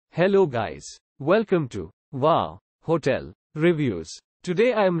Hello guys. Welcome to Wow Hotel Reviews.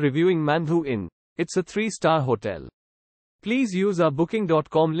 Today I am reviewing Mandhoo Inn. It's a 3-star hotel. Please use our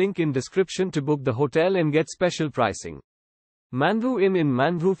booking.com link in description to book the hotel and get special pricing. Mandhoo Inn in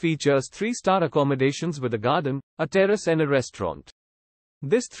Mandhoo features 3-star accommodations with a garden, a terrace and a restaurant.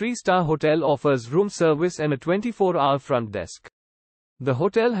 This 3-star hotel offers room service and a 24-hour front desk. The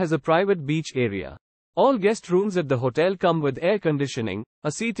hotel has a private beach area. All guest rooms at the hotel come with air conditioning,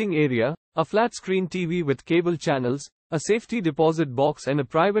 a seating area, a flat-screen TV with cable channels, a safety deposit box and a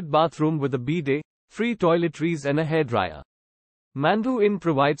private bathroom with a bidet, free toiletries and a hairdryer. Mandhoo Inn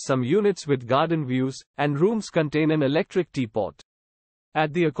provides some units with garden views, and rooms contain an electric teapot.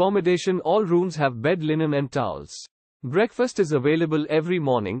 At the accommodation, all rooms have bed linen and towels. Breakfast is available every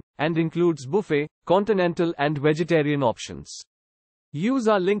morning, and includes buffet, continental and vegetarian options. Use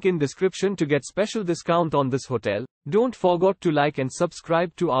our link in description to get special discount on this hotel. Don't forget to like and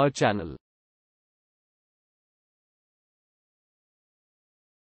subscribe to our channel.